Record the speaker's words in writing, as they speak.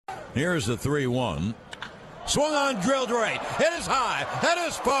Here's the 3-1. Swung on, drilled right. It is high. It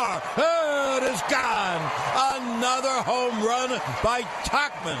is far. It is gone. Another home run by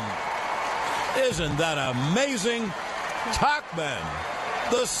Tauchman. Isn't that amazing? Tauchman,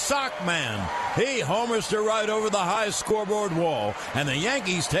 the sock man. He homers to right over the high scoreboard wall, and the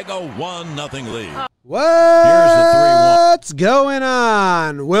Yankees take a 1-0 lead. What's going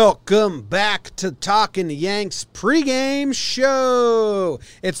on? Welcome back to Talking Yanks pregame show.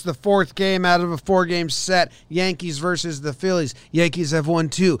 It's the fourth game out of a four-game set. Yankees versus the Phillies. Yankees have won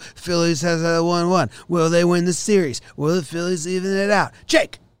 2. Phillies has won 1. Will they win the series? Will the Phillies even it out?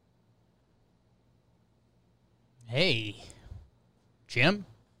 Jake. Hey, Jim.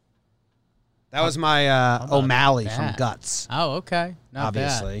 That was my O'Malley from Guts. Oh, okay. Not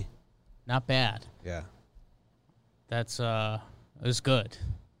obviously. bad. Not bad. Yeah. That's it was good.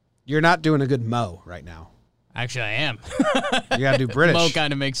 You're not doing a good Mo right now. Actually, I am. You got to do British. Mo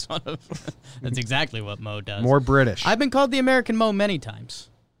kind of makes fun of. That's exactly what Mo does. More British. I've been called the American Mo many times.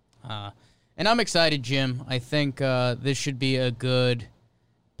 And I'm excited, Jim. I think this should be a good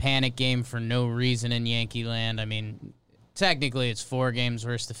panic game for no reason in Yankee land. I mean, technically it's 4 games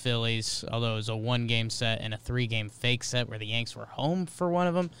versus the Phillies, although it was a 1-game set and a 3-game fake set where the Yanks were home for one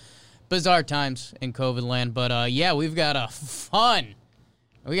of them. Bizarre times in COVID land, but yeah, we've got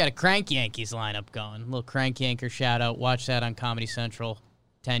we got a Crank Yankees lineup going. A little Crank Yanker shout out. Watch that on Comedy Central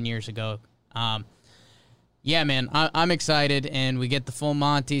 10 years ago. Yeah, man, I'm excited, and we get the full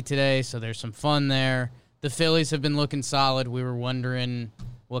Monty today, so there's some fun there. The Phillies have been looking solid. We were wondering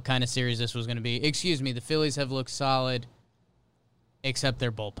what kind of series this was going to be. Excuse me, the Phillies have looked solid, except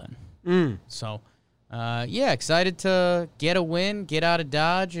their bullpen. So, yeah, excited to get a win, get out of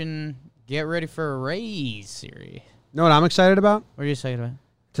Dodge, and get ready for a Rays series. Know what I'm excited about? What are you excited about?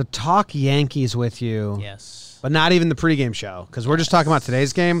 To talk Yankees with you. Yes. But not even the pregame show, because we're just talking about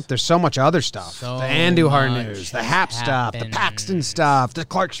today's game. There's so much other stuff. So the Andujar much news, the Hap stuff, the happened. Paxton stuff, the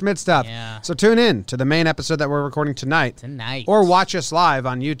Clark Schmidt stuff. Yeah. So tune in to the main episode that we're recording tonight. Or watch us live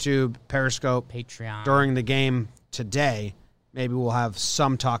on YouTube, Periscope, Patreon. during the game today. Maybe we'll have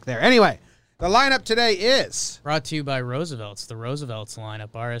some talk there. Anyway, the lineup today is brought to you by Roosevelt's. The Roosevelt's lineup,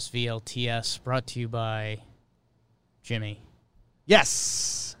 RSVLTS, brought to you by Jimmy.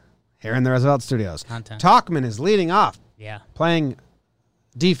 Yes, here in the Roosevelt Studios. Content. Tauchman is leading off. Yeah. Playing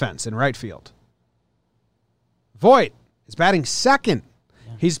defense in right field. Voit is batting second.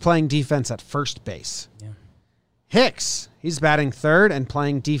 Yeah. He's playing defense at first base. Yeah. Hicks, he's batting third and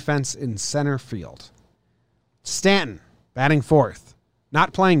playing defense in center field. Stanton, batting fourth,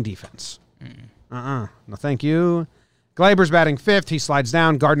 not playing defense. No, thank you. Glaber's batting fifth. He slides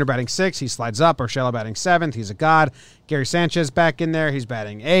down. Gardner batting sixth. He slides up. Urshela batting seventh. He's a god. Gary Sanchez back in there. He's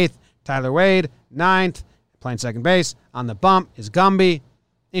batting eighth. Tyler Wade, ninth, playing second base. On the bump is Gumby.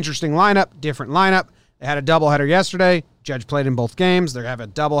 Interesting lineup, different lineup. They had a doubleheader yesterday. Judge played in both games. They have a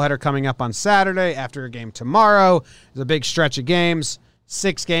doubleheader coming up on Saturday after a game tomorrow. There's a big stretch of games,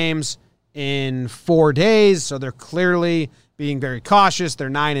 6 games in 4 days, so they're clearly being very cautious. They're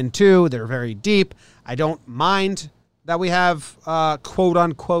 9-2. They're very deep. I don't mind that we have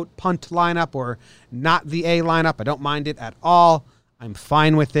quote-unquote punt lineup or not the A lineup. I don't mind it at all. I'm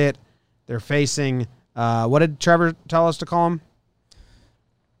fine with it. They're facing, what did Trevor tell us to call him?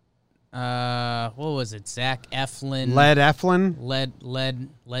 What was it? Zach Eflin. Led Eflin?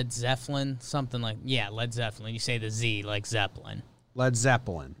 Led Zeppelin. Something like, yeah, Led Zeppelin. You say the Z like Zeppelin. Led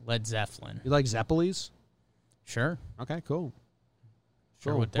Zeppelin. Led Zeppelin. You like Zeppelis? Sure. Okay, cool.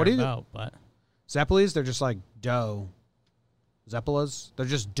 Sure cool. what they're about, but. Zeppelis, they're just like dough. Zeppelas, they're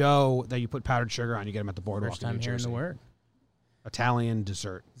just dough that you put powdered sugar on. You get them at the boardwalk. First time in New hearing Jersey. the word. Italian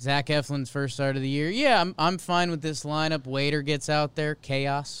dessert. Zach Eflin's first start of the year. Yeah, I'm fine with this lineup. Waiter gets out there.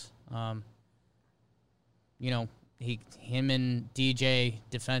 Chaos. You know, him and DJ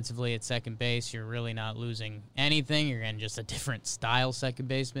defensively at second base, you're really not losing anything. You're getting just a different style second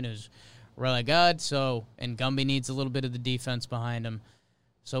baseman who's really good. So, and Gumby needs a little bit of the defense behind him.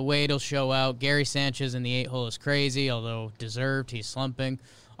 So Wade will show out. Gary Sanchez in the 8-hole is crazy, although deserved. He's slumping.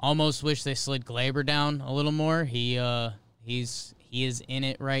 Almost wish they slid Glaber down a little more. He is in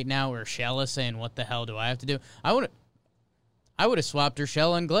it right now. Urshela saying, "What the hell do I have to do?" I would have swapped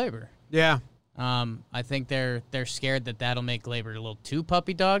Urshela and Glaber. Yeah. I think they're scared that that'll make Glaber a little too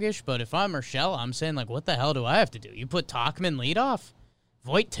puppy doggish. But if I'm Urshela, I'm saying, like, what the hell do I have to do? You put Tauchman leadoff,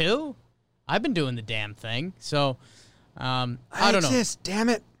 Voit too. I've been doing the damn thing. So I don't know. Damn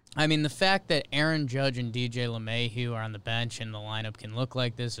it. I mean, the fact that Aaron Judge and DJ LeMahieu are on the bench and the lineup can look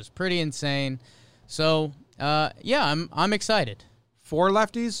like this is pretty insane. So yeah, I'm excited. 4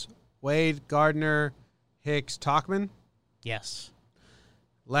 lefties: Wade, Gardner, Hicks, Tauchman. Yes.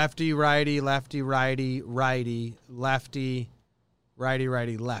 Lefty, righty, lefty, righty, righty, lefty, righty,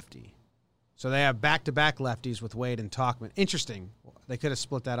 righty, lefty. So they have back-to-back lefties with Wade and Tauchman. Interesting. They could have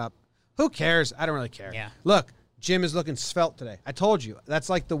split that up. Who cares? I don't really care. Yeah. Look, Jim is looking svelte today. I told you. That's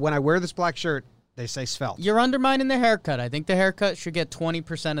like when I wear this black shirt, they say svelte. You're undermining the haircut. I think the haircut should get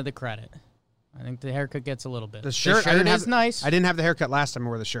 20% of the credit. I think the haircut gets a little bit. The shirt is nice. I didn't have the haircut last time I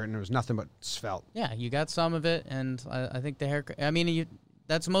wore the shirt, and it was nothing but svelte. Yeah, you got some of it, and I think the haircut. I mean,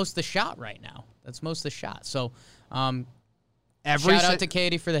 that's most of the shot right now. That's most of the shot. So, shout out to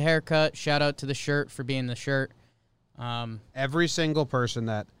Katie for the haircut. Shout out to the shirt for being the shirt. Every single person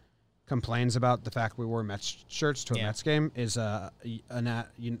that complains about the fact we wore Mets shirts to a Mets game is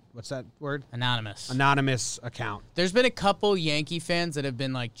what's that word? Anonymous account. There's been a couple Yankee fans that have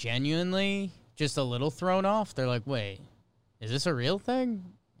been like genuinely just a little thrown off. They're like, wait, is this a real thing?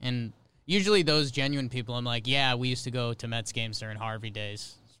 And usually those genuine people, I'm like, yeah, we used to go to Mets games during Harvey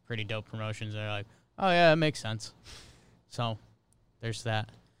days. It's pretty dope promotions. They're like, oh yeah, it makes sense. So there's that.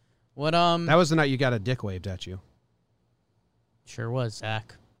 What That was the night you got a dick waved at you. Sure was,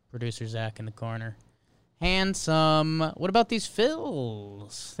 Zach. Producer Zach in the corner. Handsome. What about these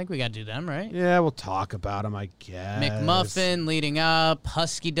Phils? I think we got to do them, right? Yeah, we'll talk about them, I guess. McMuffin leading up.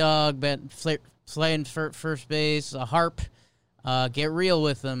 Husky Dog playing first base. A Harp. Get real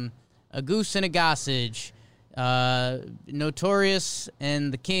with them. A Goose and a Gossage. Notorious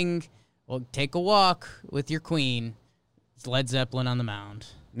and the King. Well, take a walk with your queen. It's Led Zeppelin on the mound.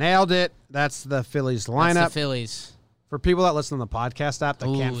 Nailed it. That's the Phillies lineup. That's the Phillies. For people that listen to the podcast app that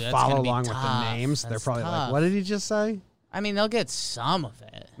can't follow along with the names, they're probably tough. like, what did he just say? I mean, they'll get some of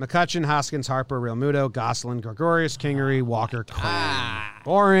it. McCutchen, Hoskins, Harper, Real Muto, Gosselin, Gregorius, Kingery, Walker, Quinn.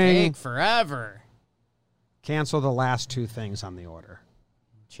 Boring. Take forever. Cancel the last two things on the order.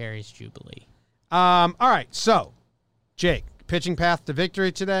 Cherry's Jubilee. All right, so, Jake, pitching path to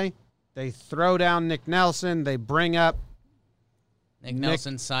victory today. They throw down Nick Nelson. They bring up Nick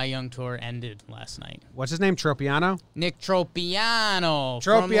Nelson's Cy Young tour ended last night. What's his name? Tropiano? Nick Tropiano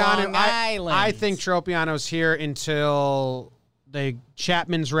from Long Island. I think Tropiano's here until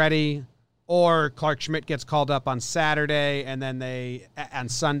Chapman's ready or Clark Schmidt gets called up on Saturday, and then on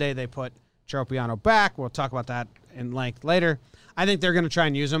Sunday they put Tropiano back. We'll talk about that in length later. I think they're going to try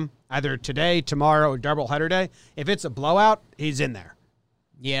and use him either today, tomorrow, or doubleheader day. If it's a blowout, he's in there.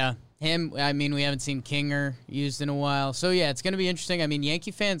 Yeah. Him, I mean, we haven't seen Kinger used in a while. So, yeah, it's going to be interesting. I mean,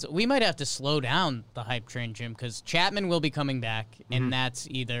 Yankee fans, we might have to slow down the hype train, Jim, because Chapman will be coming back, and that's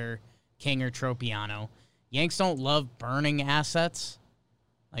either King or Tropiano. Yanks don't love burning assets.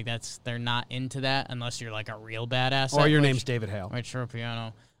 Like, they're not into that unless you're, like, a real bad asset. Or your name's David Hale. Or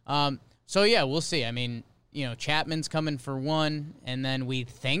Tropiano. So, yeah, we'll see. I mean, Chapman's coming for one, and then we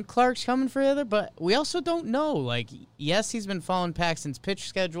think Clark's coming for the other, but we also don't know. Like, yes, he's been following Paxton's pitch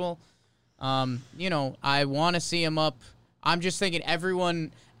schedule. I want to see him up. I'm just thinking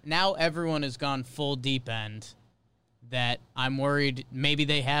everyone has gone full deep end that I'm worried maybe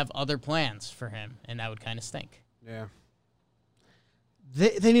they have other plans for him, and that would kind of stink. Yeah.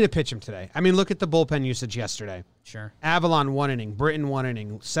 They need to pitch him today. I mean, look at the bullpen usage yesterday. Sure. Avalon 1 inning, Britton 1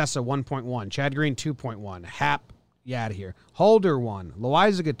 inning, Sessa 1.1, Chad Green 2.1, Happ, you out of here. Holder 1,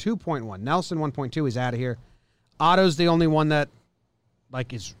 Loizaga 2.1, Nelson 1.2, he's out of here. Otto's the only one that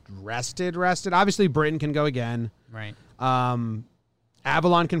is rested. Obviously, Britton can go again. Right.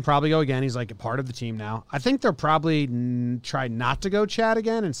 Avalon can probably go again. He's like a part of the team now. I think they'll probably try not to go Chad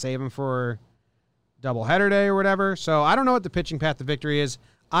again and save him for doubleheader day or whatever. So I don't know what the pitching path to victory is.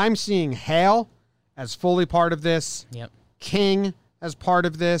 I'm seeing Hale as fully part of this. Yep. King as part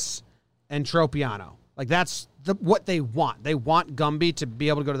of this, and Tropiano. Like, that's what they want. They want Gumby to be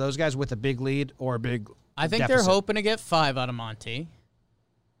able to go to those guys with a big lead or a big I think deficit. they're hoping to get 5 out of Monty.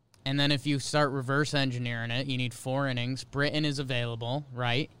 And then if you start reverse engineering it, you need 4 innings. Britton is available,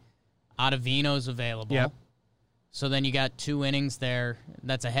 right? Ottavino's available. Yep. So then you got 2 innings there.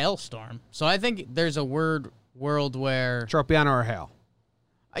 That's a hailstorm. So I think there's a world where... Tropiano or Hale?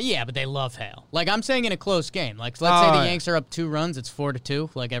 Yeah, but they love Hale. Like, I'm saying in a close game. Like, let's say the Yanks are up 2 runs. It's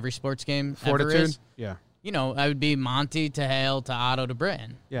 4-2, like every sports game ever is. Yeah. I would be Monty to Hale to Otto to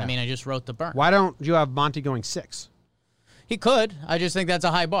Britton. Yeah. I mean, I just wrote the burn. Why don't you have Monty going 6? He could. I just think that's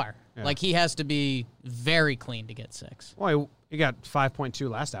a high bar. Yeah. Like, he has to be very clean to get 6. Well, he got 5.2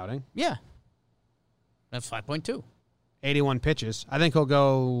 last outing. Yeah. That's 5.2. 81 pitches. I think he'll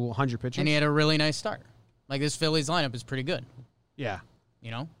go 100 pitches. And he had a really nice start. Like, this Phillies lineup is pretty good. Yeah.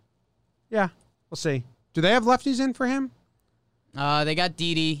 Yeah, we'll see. Do they have lefties in for him? They got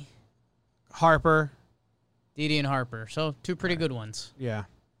Didi. Harper. Didi and Harper. So, 2 pretty good ones. Yeah.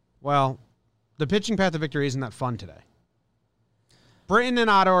 Well, the pitching path to victory isn't that fun today. Britton and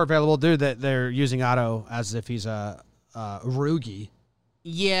Otto are available. Dude, that they're using Otto as if he's a Roogie.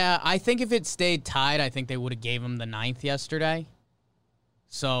 Yeah, I think if it stayed tied, I think they would have gave him the 9th yesterday.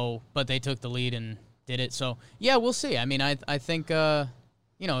 So, but they took the lead and did it. So, yeah, we'll see. I mean, I think, if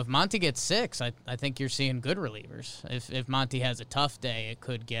Monty gets 6, I think you're seeing good relievers. If Monty has a tough day, it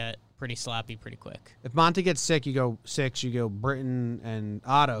could get pretty sloppy pretty quick. If Monty gets 6, you go Britton and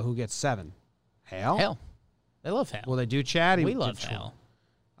Otto, who gets 7. Hale? They love Hale. Will they do Chad? We love Hale.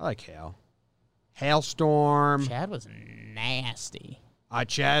 I like Hale. Hailstorm. Chad was nasty.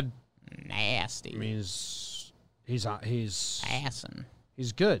 Chad. Nasty. I mean, he's assing.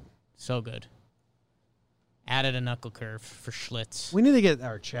 He's good. So good. Added a knuckle curve for Schlitz. We need to get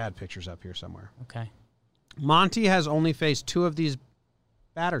our Chad pictures up here somewhere. Okay. Monty has only faced 2 of these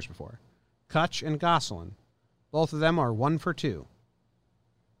batters before, Kutch and Gosselin. Both of them are 1 for 2.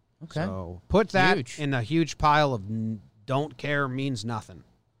 Okay. So put that in a huge pile of don't care means nothing.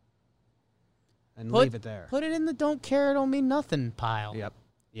 And leave it there. Put it in the don't care, don't mean nothing pile. Yep.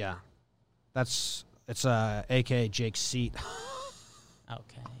 Yeah. It's a.k.a. Jake's seat.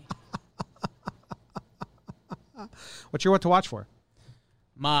 Okay. What's your what to watch for?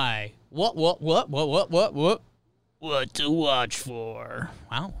 My what to watch for?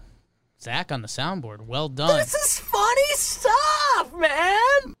 Wow. Zach on the soundboard. Well done. This is funny stuff,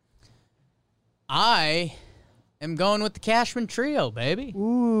 man. I am going with the Cashman Trio, baby.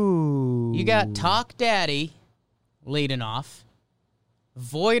 Ooh. You got Talk Daddy leading off.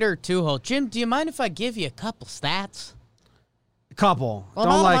 Voider 2-hole. Jim, do you mind if I give you a couple stats? A couple. Well,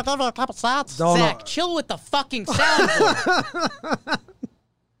 don't like. a couple stats. Don't Zach, chill with the fucking soundboard.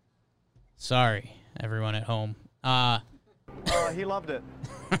 Sorry, everyone at home. He loved it.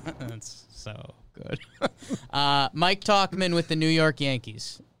 That's so good. Mike Tauchman with the New York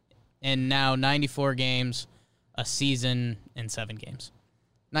Yankees. And now 94 games, a season, and 7 games.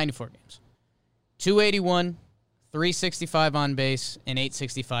 94 games. 281, 365 on base, and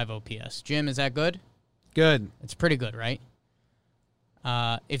 865 OPS. Jim, is that good? Good. It's pretty good, right?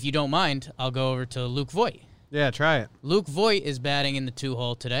 If you don't mind, I'll go over to Luke Voit. Yeah, try it. Luke Voit is batting in the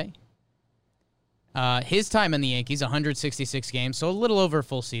 2-hole today. His time in the Yankees, 166 games, so a little over a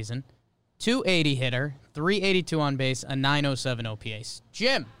full season. 280 hitter, 382 on base, a 907 OPS.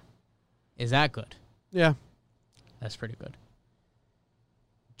 Jim, is that good? Yeah. That's pretty good.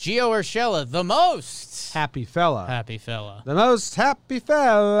 Gio Urshela, the most happy fella. Happy fella. The most happy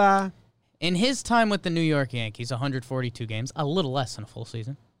fella. In his time with the New York Yankees, 142 games, a little less than a full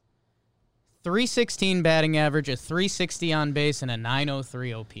season. 316 batting average, a 360 on base, and a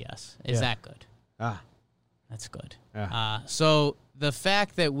 903 OPS. Is that good? That's good. Yeah. So the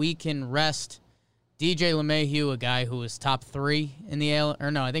fact that we can rest DJ LeMahieu, a guy who was top 3 in the AL,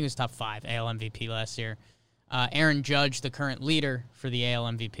 or no, I think it was top 5 AL MVP last year. Aaron Judge, the current leader for the AL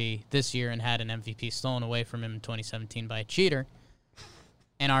MVP this year, and had an MVP stolen away from him in 2017 by a cheater.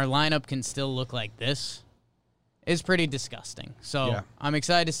 And our lineup can still look like this is pretty disgusting. So I'm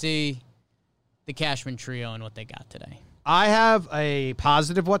excited to see the Cashman Trio and what they got today. I have a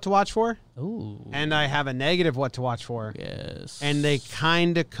positive what to watch for. Ooh. And I have a negative what to watch for. Yes. And they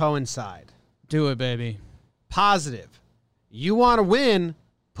kind of coincide. Do it, baby. Positive. You want to win,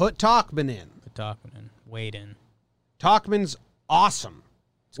 put Tauchman in. Put Tauchman in. Wade in. Tauchman's awesome.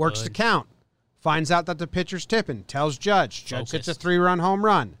 Works good. the count. Finds out that the pitcher's tipping. Tells Judge. Judge hits a 3-run home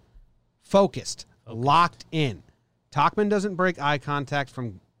run. Focused. Locked in. Tauchman doesn't break eye contact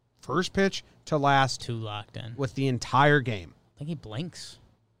from first pitch to last. Too locked in. With the entire game. I think he blinks.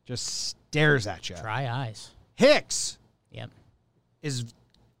 Just stares at you. Dry eyes. Hicks. Yep. Is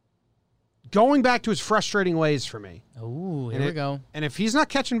going back to his frustrating ways for me. Ooh, here we go. And if he's not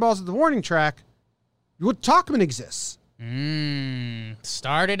catching balls at the warning track, Tauchman exists.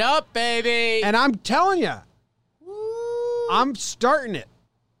 Start it up, baby. And I'm telling you, I'm starting it.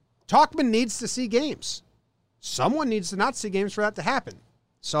 Tauchman needs to see games. Someone needs to not see games for that to happen.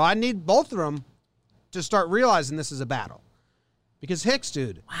 So I need both of them to start realizing this is a battle. Because Hicks,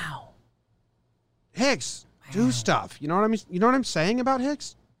 dude. Wow. Hicks, do stuff. You know what I mean? You know what I'm saying about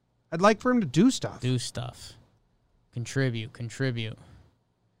Hicks? I'd like for him to do stuff. Do stuff. Contribute.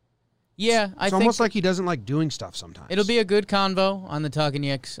 Yeah, I think it's almost like he doesn't like doing stuff sometimes. It'll be a good convo on the Talking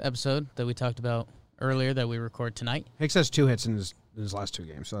Yanks episode that we talked about earlier that we record tonight. Hicks has 2 hits in his last 2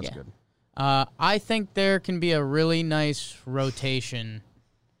 games, so that's good. I think there can be a really nice rotation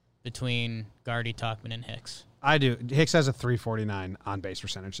between Gardy, Tauchman, and Hicks. I do. Hicks has a 349 on base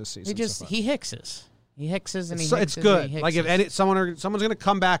percentage this season. He hickses. He hickses and it's good. Like if someone's going to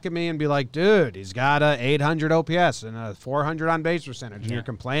come back at me and be like, dude, he's got a 800 OPS and a 400 on base percentage, and you're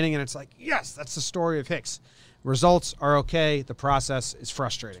complaining, and it's like, yes, that's the story of Hicks. Results are okay. The process is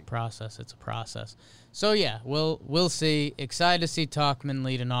frustrating. It's a process. So, yeah, we'll see. Excited to see Tauchman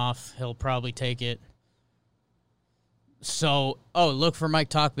leading off. He'll probably take it. So, look for Mike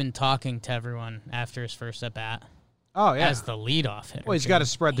Tauchman talking to everyone after his first at-bat. Oh, yeah. As the leadoff hitter. Well, he's got to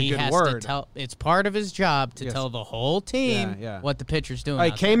spread the good word. It's part of his job to tell the whole team what the pitcher's doing.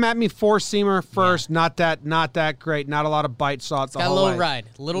 He came at me four-seamer first. Yeah. Not that great. Not a lot of bite sauce. Got a little ride.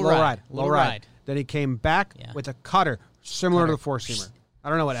 Little ride. Then he came back with a cutter similar to the four-seamer. I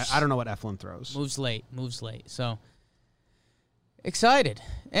don't know what Eflin throws. Moves late. So excited.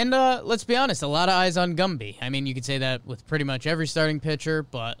 And let's be honest, a lot of eyes on Gumby. I mean, you could say that with pretty much every starting pitcher,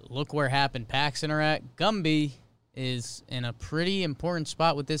 but look where Happ and Paxton are at. Gumby is in a pretty important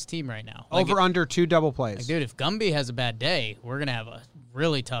spot with this team right now. Under 2 double plays. Like, dude, if Gumby has a bad day, we're going to have a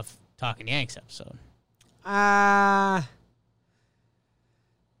really tough Talking Yanks episode.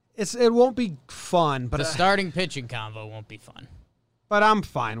 It won't be fun, but the starting pitching convo won't be fun. But I'm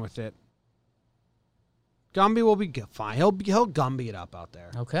fine with it. Gumby will be fine. He'll Gumby it up out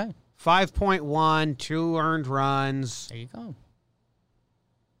there. Okay. 5.1, 2 earned runs. There you go.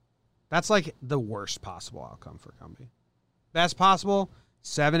 That's like the worst possible outcome for Gumby. Best possible,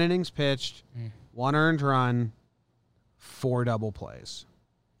 7 innings pitched, 1 earned run, 4 double plays.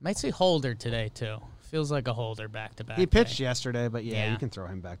 Might see Holder today, too. Feels like a Holder back-to-back. He pitched yesterday, but you can throw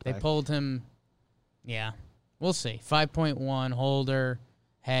him back-to-back. They pulled him. Yeah. We'll see. 5.1, Holder,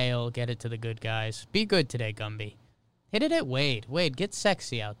 Hale, get it to the good guys. Be good today, Gumby. Hit it at Wade. Wade, get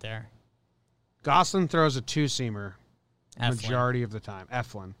sexy out there. Gosselin throws a 2-seamer Eflin. Majority of the time.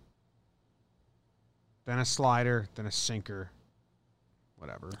 Eflin. Then a slider, then a sinker.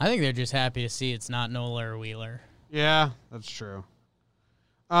 Whatever. I think they're just happy to see it's not Nola or Wheeler. Yeah, that's true.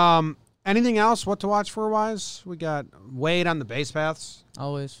 Anything else? What to watch for wise? We got Wade on the base paths.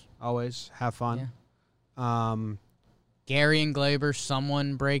 Always. Have fun. Yeah. Gary and Glaber,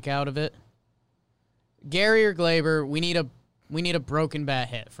 someone break out of it. Gary or Glaber, we need a broken bat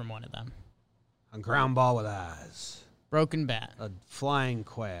hit from one of them. A ground ball with eyes. Broken bat. A flying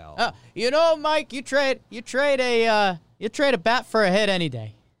quail. Mike, you trade a bat for a hit any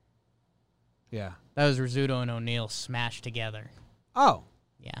day. Yeah. That was Rizzuto and O'Neill smashed together. Oh.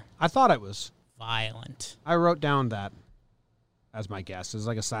 Yeah. I thought it was violent. I wrote down that as my guess. It's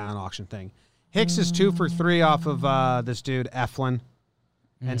like a silent auction thing. Hicks is 2 for 3 off of this dude, Eflin.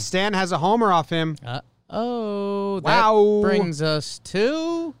 And Stan has a homer off him. That brings us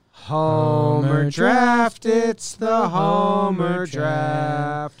to Homer Draft. It's the Homer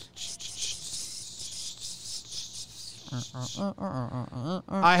Draft.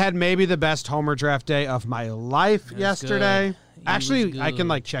 I had maybe the best Homer Draft day of my life yesterday. Actually, I can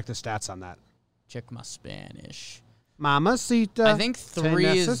check the stats on that. Check my Spanish. Mamacita. I think 3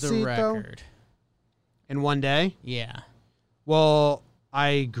 is the record. In one day? Yeah. Well, I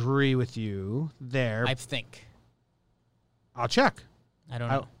agree with you there. I think. I'll check. I don't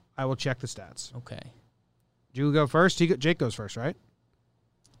know. I will check the stats. Okay. Do you go first? Jake goes first, right?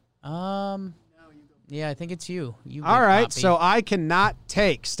 Yeah, I think it's you. All right, so I cannot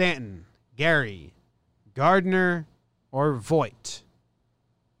take Stanton, Gary, Gardner, or Voit.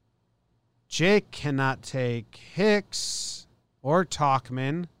 Jake cannot take Hicks or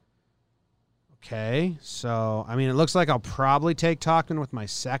Tauchman. Okay, so, it looks like I'll probably take Tauchman with my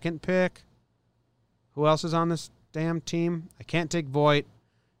second pick. Who else is on this damn team? I can't take Voit.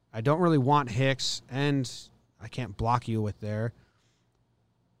 I don't really want Hicks, and I can't block you with there.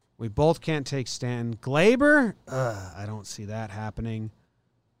 We both can't take Stanton. Glaber? I don't see that happening.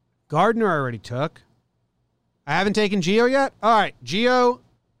 Gardner I already took. I haven't taken Gio yet? All right, Gio.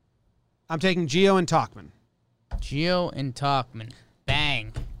 I'm taking Gio and Tauchman. Gio and Tauchman.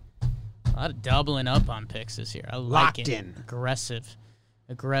 Bang. A lot of doubling up on picks this year. I like it. Locked in.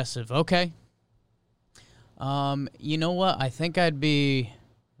 Aggressive. Okay. You know what? I think I'd be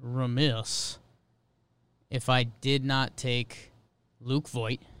remiss if I did not take Luke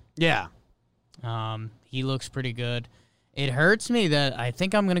Voit. Yeah. He looks pretty good. It hurts me that I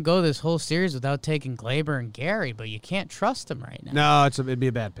think I'm going to go this whole series without taking Glaber and Gary, but you can't trust him right now. No, it'd be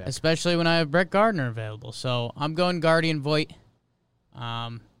a bad pick. Especially when I have Brett Gardner available. So I'm going Guardian Voit.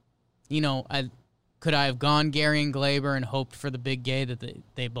 Could I have gone Gary and Glaber and hoped for the big day that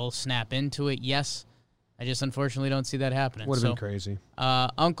they both snap into it? Yes. I just unfortunately don't see that happening. Would have been crazy.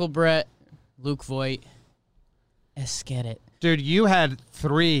 Uncle Brett, Luke Voit. Let's get it. Dude, you had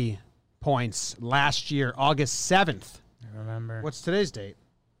 3 points last year, August 7th. I remember. What's today's date?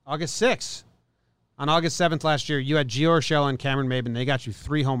 August 6th. On August 7th last year, you had Gio Urshela and Cameron Maben. They got you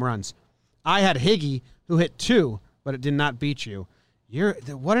 3 home runs. I had Higgy, who hit 2, but it did not beat you.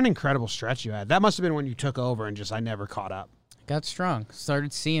 What an incredible stretch you had. That must have been when you took over and I never caught up. Got strong.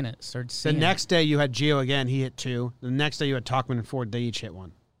 Started seeing it. The next day you had Gio again. He hit 2. The next day you had Talkman and Ford. They each hit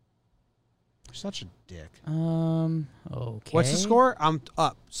 1. You're such a dick. Okay. What's the score? I'm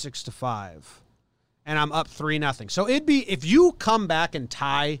up 6-5. And I'm up 3-0. So it'd be, if you come back and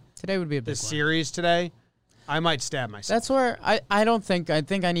tie today would be a big this series today, I might stab myself. That's where I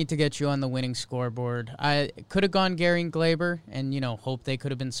think I need to get you on the winning scoreboard. I could have gone Gary and Glaber and, hope they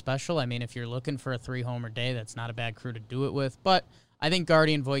could have been special. I mean, if you're looking for a 3-homer day, that's not a bad crew to do it with. But I think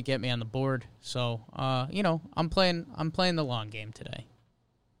Guardy and Voit get me on the board. So, I'm playing the long game today.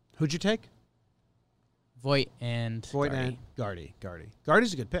 Who'd you take? Voit and Guardy.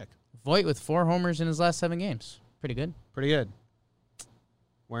 Guardy's a good pick. Voit with 4 homers in his last 7 games. Pretty good. Pretty good.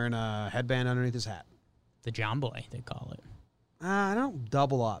 Wearing a headband underneath his hat. The John Boy, they call it. I don't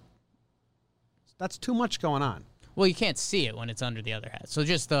double up. That's too much going on. Well, you can't see it when it's under the other hat. So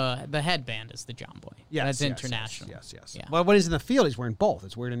just the headband is the John Boy. Yes, that's international. Yes. Yeah. Well, when he's in the field, he's wearing both.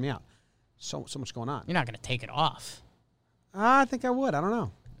 It's weirding me out. So much going on. You're not going to take it off. I think I would. I don't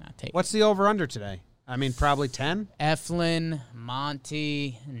know. What's the over-under today? I mean, probably 10? Eflin,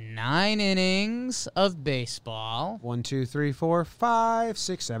 Monty, 9 innings of baseball. 1, 2, 3, 4, 5,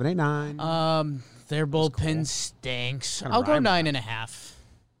 6, 7, 8, 9. Their bullpen stinks. I'll go 9.5.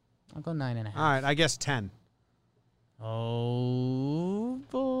 I'll go 9.5. All right, I guess 10. Oh,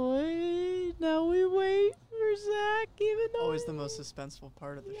 boy. Now we wait for Zach, even though... Always the most suspenseful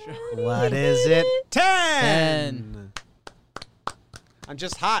part of the show. What is it? 10! I'm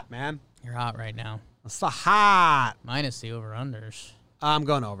just hot, man. You're hot right now. It's the hot. Minus the over-unders. I'm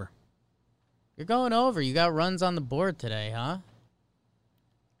going over. You're going over. You got runs on the board today, huh?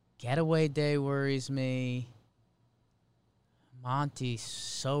 Getaway day worries me. Monty's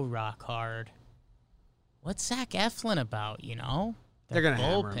so rock hard. What's Zach Eflin about, They're going to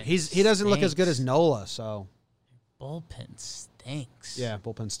hammer him. He doesn't look as good as Nola, so. Bullpen stinks. Yeah,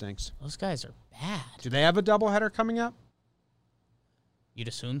 bullpen stinks. Those guys are bad. Do they have a doubleheader coming up? You'd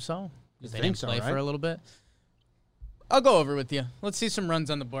assume so. Because they think didn't so, play right? for a little bit. I'll go over with you. Let's see some runs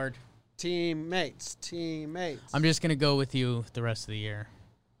on the board. Teammates. I'm just going to go with you the rest of the year.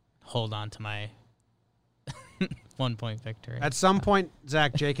 Hold on to my 1-point victory. At some point,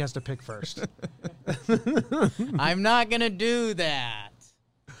 Zach, Jake has to pick first. I'm not going to do that.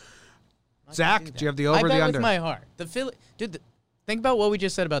 Zach, do you have the over or the I bet under? with my heart. Dude, think about what we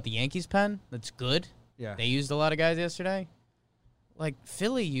just said about the Yankees pen. That's good. Yeah. They used a lot of guys yesterday. Like,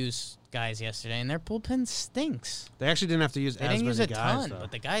 Philly used guys yesterday, and their bullpen stinks. They actually didn't have to use They as didn't many use a guys, ton, though.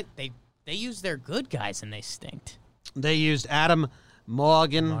 but they used their good guys, and they stinked. They used Adam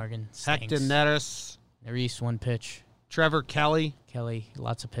Morgan stinks. Hector Neris, Neris, 1 pitch. Trevor Kelly,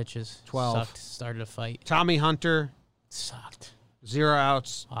 Lots of pitches. 12. Sucked. Started a fight. Tommy Hunter, Sucked. 0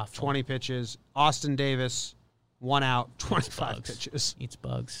 outs, Awful. 20 pitches. Austin Davis, 1 out, 25 bugs. pitches. Eats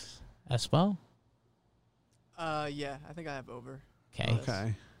bugs. Espo? Yeah, I think I have over.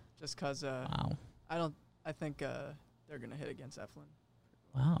 Okay. Just because Wow. I think they're going to hit against Eflin.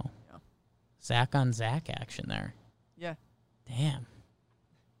 Wow. Yeah. Zach on Zach action there. Yeah. Damn.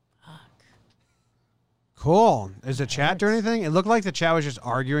 Fuck. Cool. Is the chat doing anything? It looked like the chat was just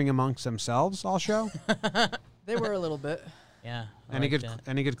arguing amongst themselves all show. They were a little bit. Yeah. I Any like good that.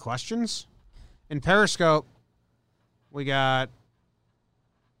 any good questions? In Periscope, we got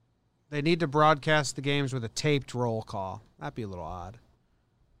they need to broadcast the games with a taped roll call. That'd be a little odd.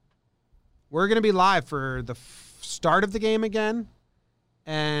 We're going to be live for the start of the game again,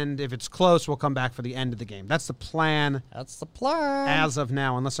 and if it's close, we'll come back for the end of the game. That's the plan That's the plan. as of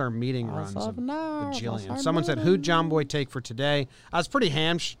now, unless our meeting runs a bajillion. Someone said, who'd John Boy take for today? I was pretty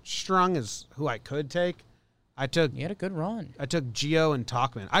hamstrung as who I could take. I took You had a good run. Gio and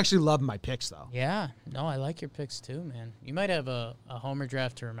Talkman. I actually love my picks, though. Yeah. No, I like your picks too, man. You might have a homer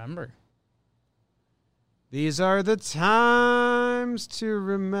draft to remember. These are the times to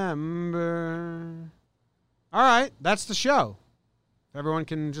remember. All right, that's the show. Everyone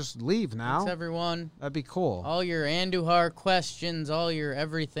can just leave now. Thanks, everyone. That'd be cool. All your Andujar questions, all your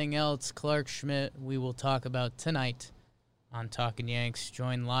everything else, Clark Schmidt, we will talk about tonight on Talkin' Yanks.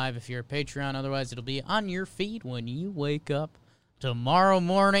 Join live if you're a Patreon. Otherwise, it'll be on your feed when you wake up tomorrow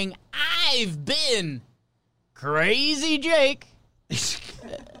morning. I've been Crazy Jake.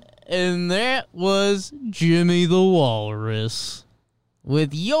 And that was Jimmy the Walrus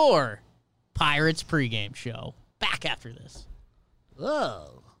with your Pirates pregame show. Back after this.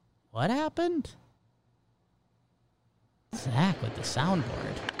 Whoa. What happened? Zach with the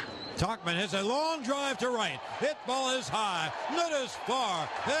soundboard. Talkman hits a long drive to right. Hit ball is high. Not as far.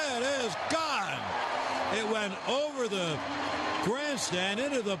 It is gone. It went over the Grandstand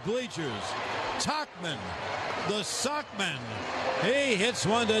into the bleachers. Tachman, the Sockman. He hits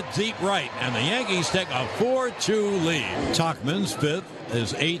one to deep right, and the Yankees take a 4-2 lead. Tachman's fifth,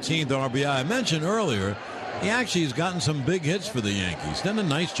 his 18th RBI. I mentioned earlier, he actually has gotten some big hits for the Yankees. Done a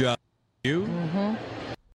nice job. You.